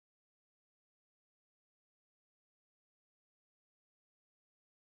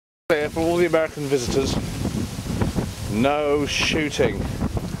the American visitors, no shooting.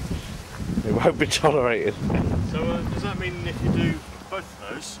 It won't be tolerated. So does that mean if you do both of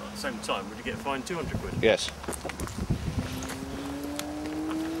those at the same time, would you get fined 200 quid? Yes.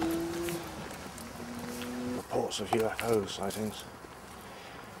 Reports of UFO sightings.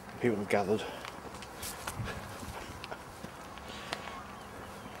 People have gathered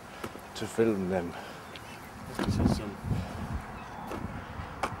to film them. This is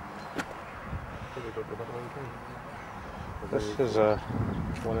This is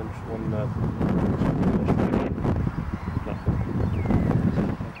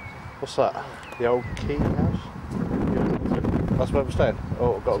what's that? The old key house? That's where we're staying.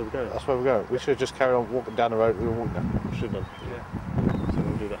 Oh, that's where we're going. We should just carry on walking down the road. We were walking now. We should have done. Yeah. So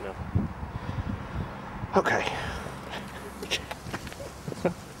we'll do that now. Okay.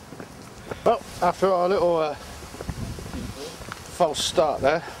 Well, after our little false start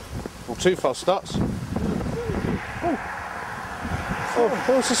there, well, 2 false starts. Oh,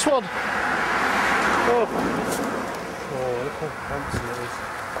 what's the swan? Oh, look how handsome it is.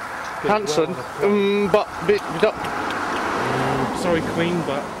 Hanson, but bit up. Sorry, Queen,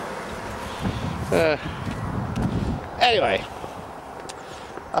 but anyway,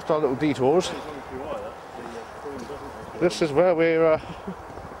 after our little detours, this is where we're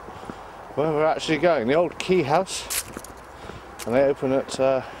actually going. The old Key House, and they open at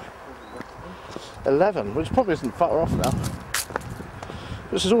 11, which probably isn't far off now.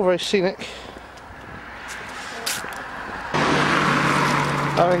 This is all very scenic.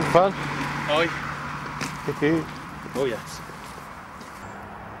 Having fun. Aye. Oh yes.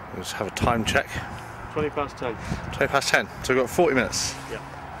 Let's have a time check. 20 past 10. 20 past 10, so we've got 40 minutes. Yeah.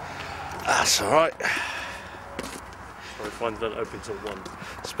 That's alright. So we find that open till 1.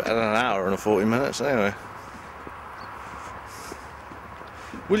 It's better than an hour and 40 minutes anyway.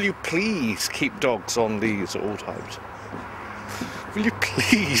 Will you please keep dogs on leads at all times? Will you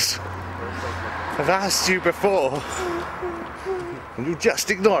please? I've asked you before and you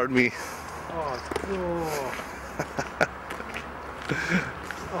just ignored me.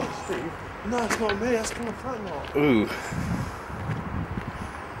 Oh, Steve. No, it's not me, that's coming from Mark. Ooh.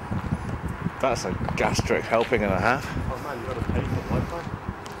 That's a gastric helping and a half. Oh man, you've got to pay for Wi-Fi.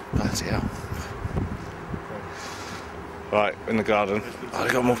 Bloody hell. Right, in the garden. Oh,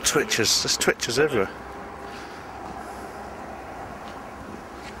 they've got more twitchers. There's twitchers everywhere.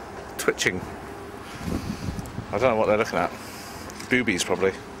 Twitching. I don't know what they're looking at. Boobies,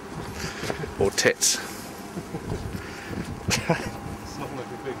 probably. Or tits. It's not like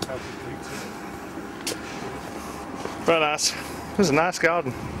a big house of Very nice. This is a nice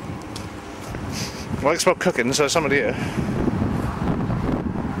garden. Well, I can smell cooking, so somebody here.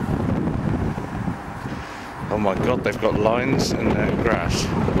 Oh my god, they've got lines in their grass.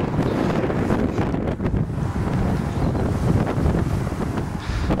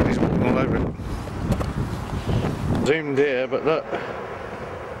 He's walking all over it. Zoomed here, but look.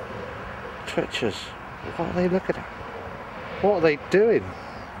 Twitchers. What are they looking at? What are they doing?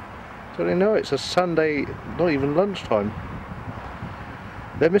 Don't they know it's a Sunday, not even lunchtime?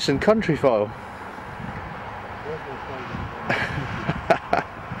 They're missing Country File.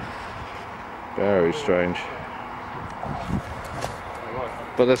 Very strange.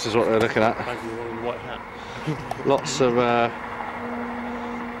 But this is what they're looking at. Lots of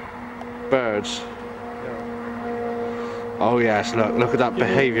birds. Oh yes, look at that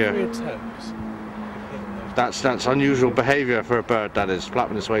behaviour. That's unusual behaviour for a bird, that is,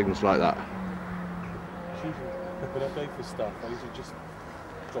 flapping its wings like that. When I go for stuff, I usually just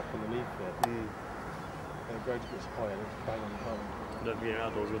drop underneath it. And the bird gets high and it's bang on the hole. Don't be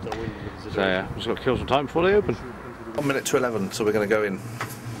outdoors with the wind. So yeah, we've just got to kill some time before they open. 1 minute to 11, so we're going to go in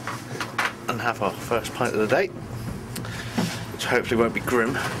and have our first pint of the day, which hopefully won't be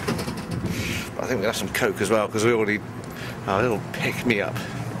grim. But I think we'll have some Coke as well, because we already... Oh, it'll pick me up.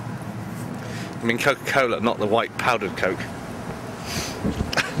 I mean Coca-Cola, not the white powdered Coke.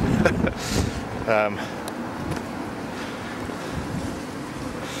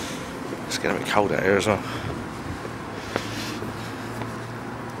 It's getting a bit cold out here as well.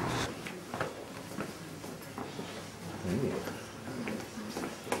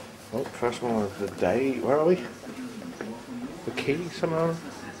 Oh, first one of the day. Where are we? The Key, somewhere?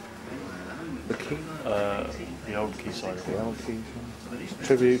 The Key? The old Quayside. The old Key.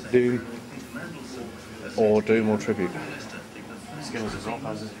 Tribute, Doom. Or Doom or Tribute. Skinners is off,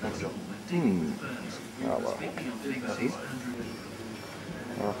 how's this job? Oh well.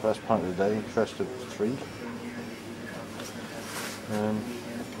 Our first pint of the day, first of 3.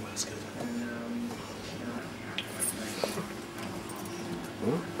 That's good.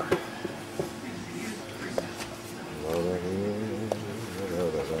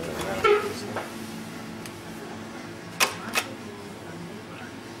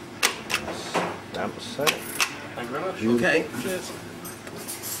 stamps. So. Thank you very much. Okay. Cheers.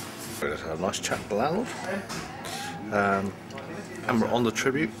 We just had a nice chat with the landlord. And we're on the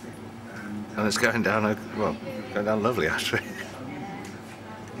tribute. And it's going down, well, going down lovely actually.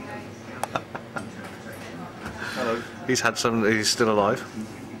 Hello. He's had some, he's still alive.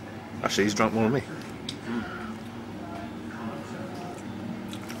 Actually, he's drunk more than me.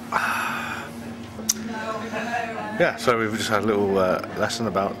 Yeah, so we've just had a little lesson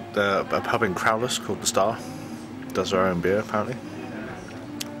about a pub in Crowless called The Star. Does their own beer, apparently.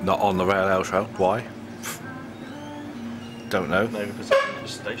 Not on the rail ale trail. Why? Don't know. Maybe because it's a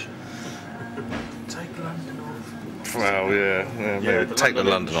station. Take London off. Well, yeah, maybe take the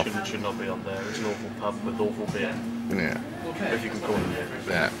London off. Should not be on there. It's an awful pub with awful beer. Yeah. If you can call it beer.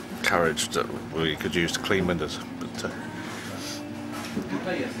 Yeah, carriage that we could use to clean windows. But,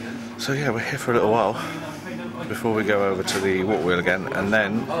 so yeah, we're here for a little while before we go over to the water wheel again, and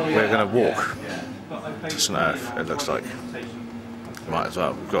then we're going to walk to St Earth, it looks like. Might as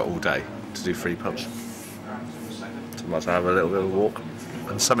well, we've got all day to do 3 pubs. So might as well have a little bit of a walk.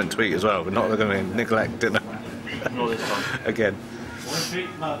 And something to eat as well, we're not going to neglect dinner. Not this time. Again.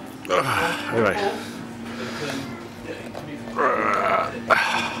 Anyway.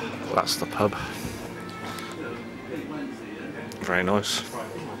 That's the pub. Very nice.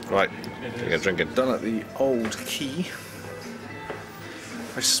 Right, we're going to drink it. Done at the Old Quay.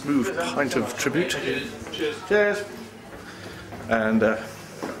 A smooth pint of tribute. Cheers. And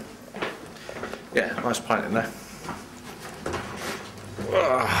yeah, nice pint in there.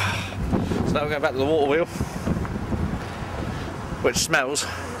 So now we're going back to the water wheel, which smells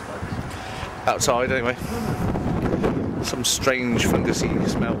outside anyway. Some strange fungusy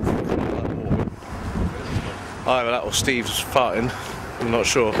smell from the water wheel. Either that or Steve's farting. I'm not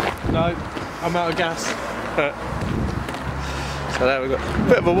sure. No, I'm out of gas. So there we've got a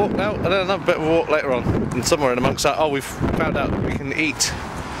bit of a walk now, and then another bit of a walk later on. And somewhere in amongst that, we've found out that we can eat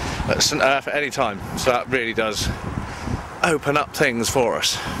at St Earth at any time. So that really does open up things for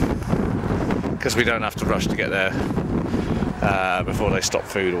us. Because we don't have to rush to get there before they stop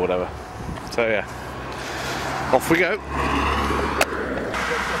food or whatever. So yeah, off we go.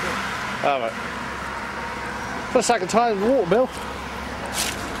 Alright. For the second time, the water bill.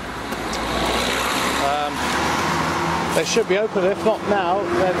 They should be open, if not now,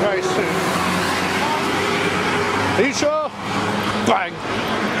 then very soon. Are you sure? Bang!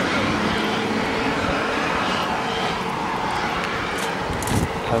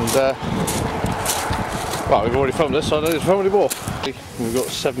 And, well, we've already filmed this, so I know there's probably more. We've got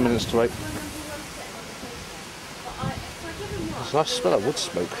 7 minutes to wait. There's a nice smell of wood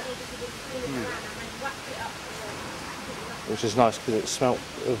smoke. Which is nice because it smelt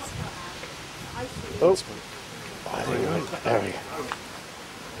of... Oh! I think it went very.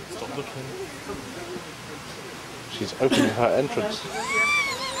 Stop looking. She's opening her entrance.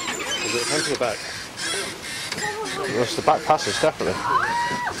 Is it front or the back? That's the back passage, definitely.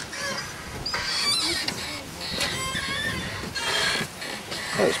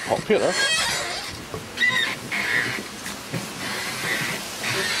 Oh, it's popular.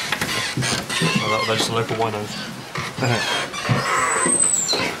 Oh, they're just the local winos.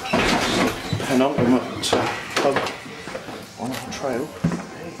 Penultimate pub on a trail.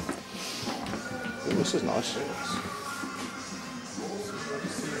 Ooh, this is nice.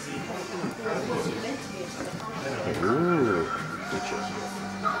 Ooh.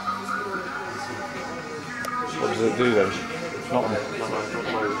 What does it do then? Nothing.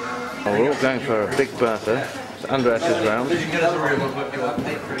 Oh, we're all going for a Big Bertha. It's Andreas's round.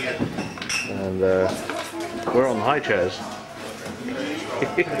 And we're on the high chairs.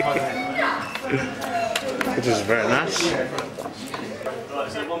 Which is very nice. Right,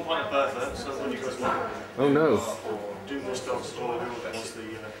 so 1 pint of Bertha, so that's when you guys want. Oh no. Do more stocks or what's the...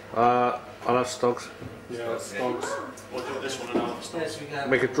 I'll have stogs. Yeah, stocks. Or do this one and I'll have stocks.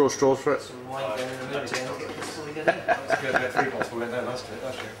 Make it draw straws for it.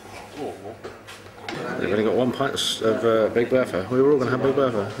 We've only got 1 pint of Big Bertha. We were all going to have Big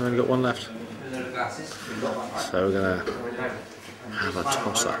Bertha. We've only got 1 left. So we're going to have a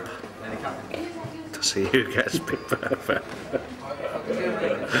toss up to see who gets Big Bertha.